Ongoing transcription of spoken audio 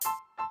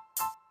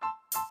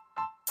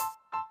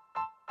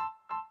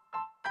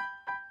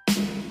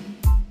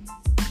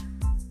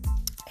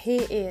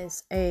Here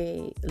is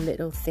a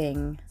little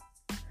thing.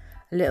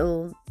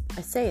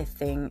 I say a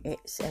thing,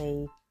 it's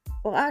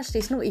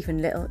not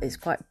even little, it's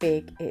quite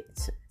big.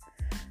 It's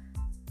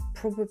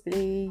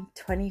probably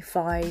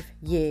 25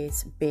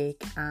 years big,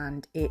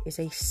 and it is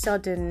a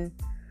sudden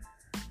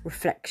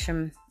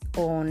reflection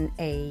on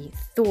a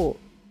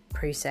thought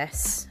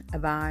process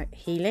about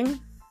healing,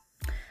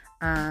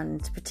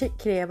 and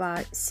particularly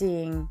about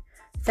seeing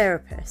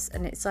therapists.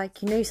 And it's like,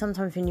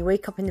 sometimes when you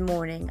wake up in the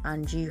morning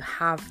and you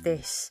have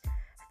this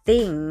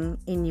thing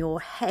in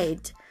your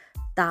head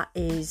that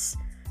is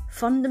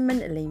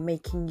fundamentally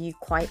making you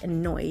quite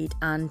annoyed.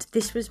 And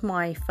this was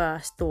my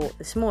first thought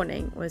this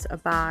morning, was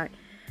about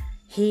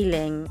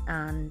healing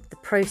and the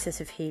process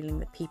of healing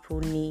that people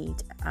need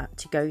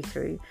to go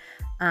through,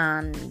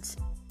 and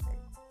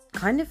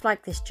kind of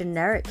like this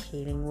generic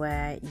healing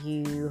where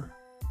you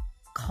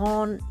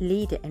can't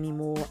lead it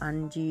anymore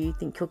and you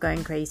think you're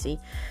going crazy,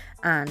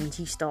 and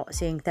you start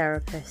seeing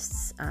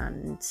therapists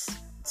and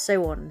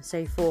so on and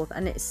so forth.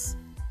 And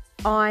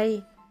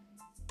I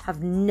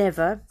have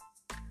never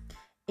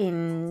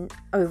in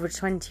over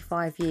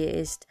 25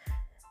 years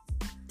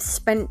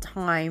spent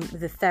time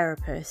with a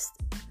therapist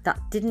that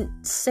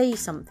didn't say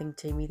something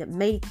to me that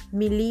made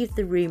me leave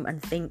the room and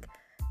think,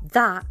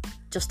 that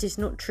just is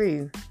not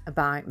true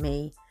about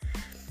me.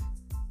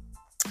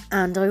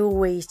 And I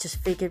always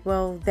just figured,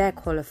 well, they're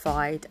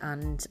qualified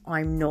and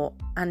I'm not.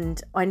 And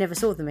I never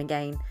saw them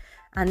again.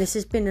 And this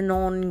has been an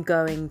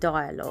ongoing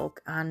dialogue.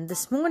 And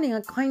this morning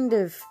I kind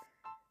of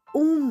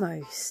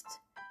almost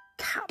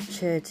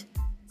captured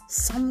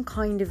some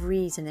kind of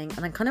reasoning.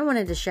 And I kind of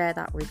wanted to share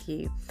that with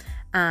you.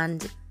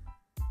 And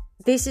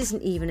this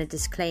isn't even a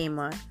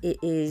disclaimer. It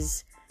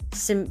is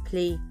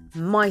simply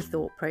my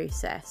thought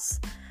process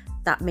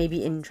that may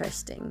be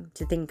interesting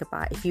to think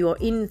about. If you are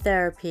in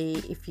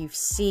therapy, if you've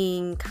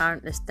seen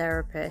countless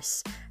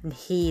therapists and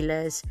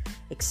healers,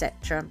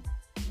 etc.,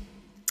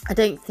 I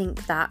don't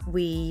think that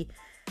we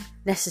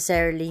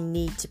necessarily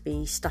need to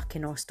be stuck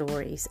in our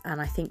stories. And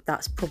I think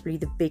that's probably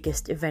the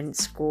biggest event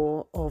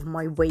score of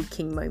my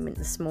waking moment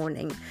this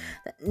morning,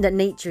 that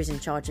nature is in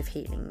charge of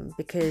healing,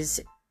 because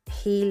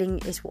healing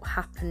is what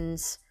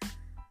happens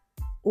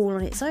all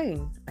on its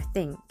own, I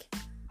think.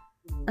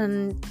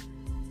 And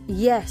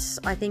yes,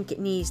 I think it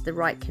needs the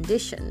right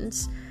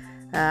conditions.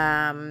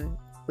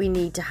 We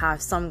need to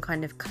have some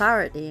kind of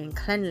clarity and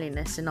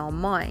cleanliness in our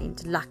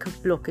mind, lack of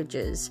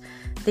blockages,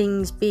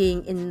 things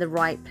being in the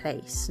right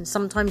place. And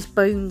sometimes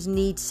bones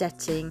need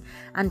setting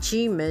and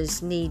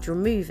tumours need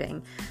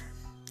removing.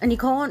 And you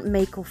can't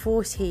make or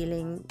force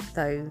healing,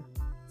 though.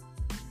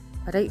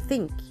 I don't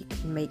think you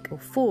can make or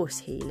force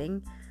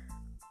healing,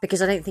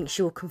 because I don't think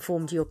she'll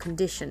conform to your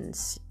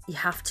conditions. You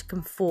have to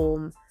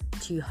conform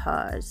to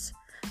hers.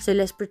 So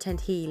let's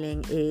pretend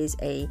healing is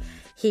a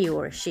he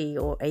or a she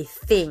or a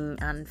thing.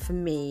 And for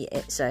me,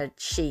 it's a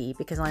she,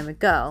 because I'm a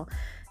girl.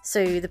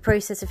 So the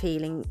process of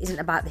healing isn't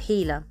about the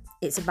healer.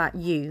 It's about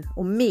you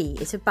or me.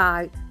 It's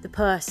about the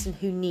person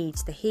who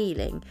needs the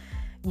healing.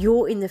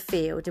 You're in the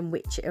field in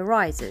which it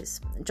arises.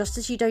 Just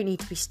as you don't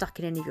need to be stuck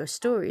in any of your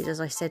stories, as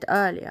I said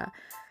earlier,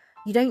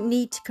 you don't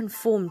need to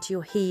conform to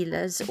your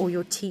healers or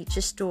your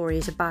teacher's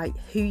stories about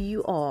who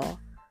you are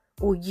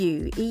or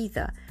you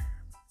either.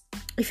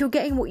 If you're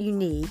getting what you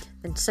need,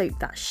 then soak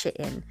that shit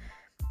in.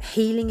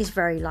 Healing is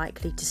very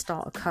likely to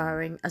start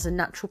occurring as a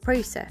natural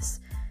process.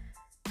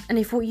 And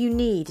if what you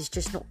need is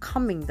just not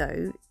coming,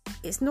 though,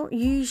 it's not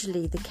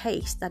usually the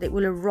case that it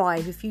will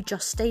arrive if you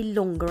just stay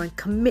longer and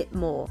commit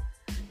more.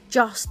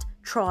 Just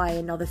try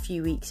another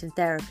few weeks in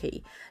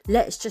therapy.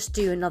 Let's just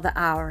do another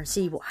hour and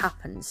see what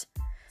happens.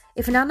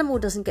 If an animal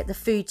doesn't get the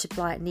food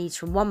supply it needs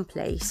from one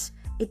place,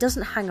 it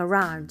doesn't hang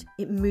around,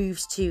 it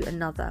moves to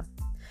another.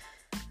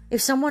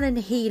 If someone in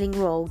a healing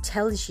role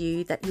tells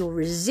you that you're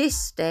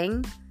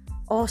resisting,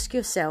 ask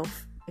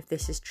yourself if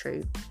this is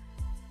true.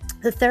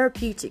 The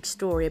therapeutic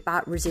story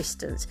about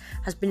resistance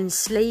has been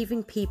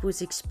enslaving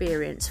people's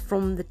experience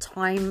from the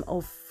time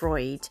of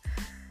Freud.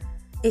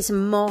 It's a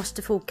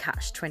masterful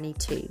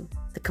catch-22.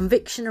 The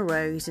conviction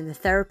arose in the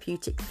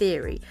therapeutic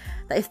theory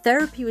that if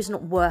therapy was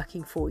not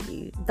working for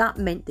you, that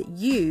meant that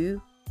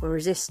you were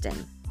resisting.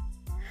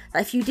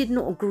 That if you did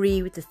not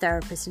agree with the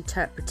therapist's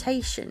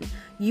interpretation,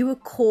 you were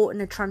caught in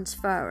a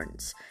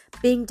transference,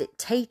 being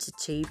dictated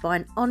to by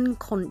an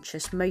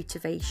unconscious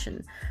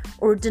motivation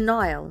or a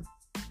denial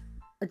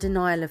of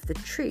the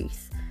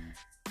truth.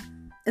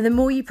 And the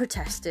more you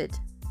protested,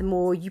 the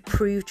more you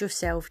proved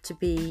yourself to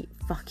be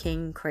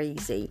fucking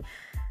crazy.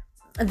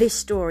 And this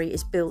story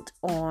is built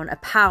on a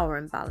power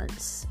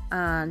imbalance,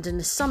 and an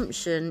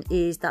assumption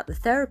is that the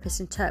therapist's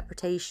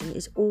interpretation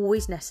is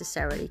always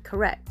necessarily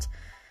correct.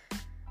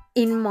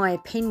 In my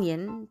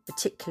opinion,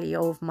 particularly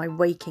of my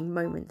waking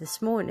moment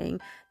this morning,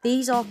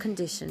 these are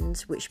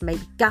conditions which make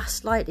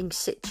gaslighting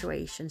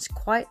situations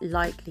quite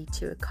likely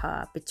to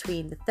occur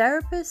between the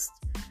therapist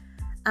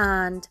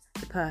and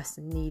the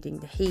person needing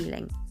the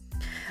healing.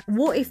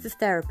 What if the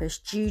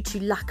therapist, due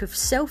to lack of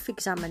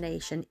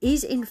self-examination,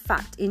 is in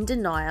fact in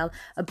denial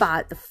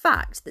about the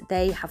fact that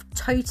they have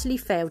totally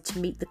failed to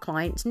meet the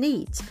client's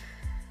needs?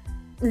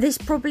 This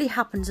probably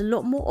happens a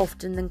lot more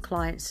often than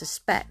clients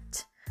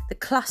suspect. The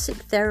classic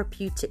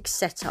therapeutic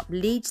setup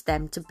leads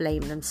them to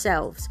blame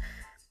themselves.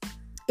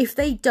 If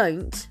they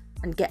don't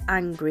and get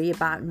angry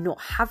about not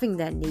having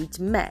their needs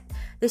met,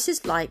 this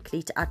is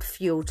likely to add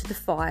fuel to the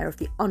fire of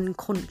the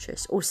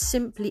unconscious or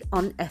simply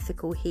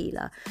unethical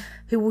healer,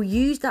 who will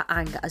use that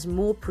anger as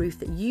more proof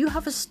that you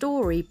have a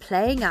story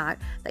playing out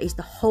that is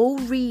the whole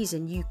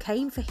reason you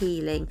came for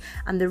healing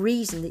and the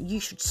reason that you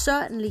should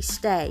certainly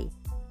stay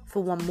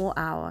for one more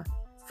hour,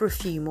 for a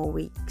few more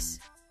weeks.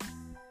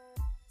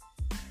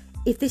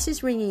 If this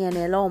is ringing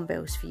any alarm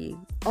bells for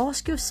you,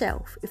 ask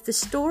yourself if the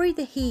story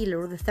the healer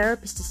or the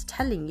therapist is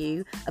telling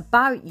you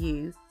about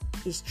you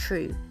is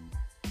true.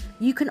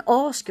 You can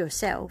ask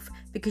yourself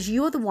because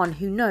you're the one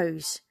who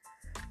knows.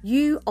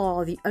 You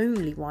are the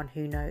only one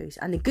who knows,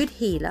 and a good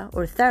healer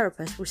or a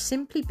therapist will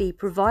simply be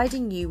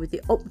providing you with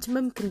the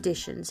optimum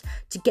conditions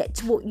to get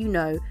to what you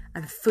know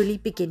and fully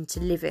begin to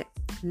live it.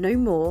 No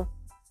more,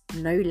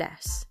 no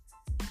less.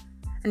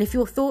 And if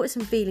your thoughts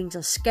and feelings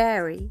are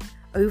scary,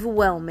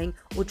 overwhelming,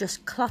 or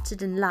just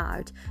cluttered and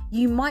loud,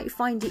 you might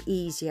find it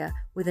easier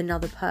with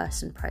another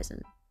person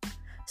present.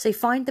 So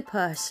find the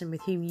person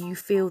with whom you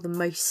feel the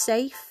most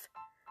safe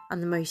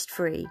and the most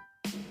free.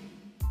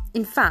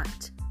 In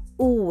fact,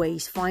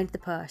 always find the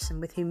person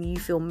with whom you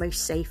feel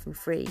most safe and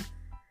free.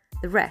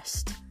 The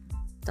rest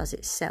does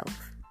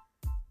itself.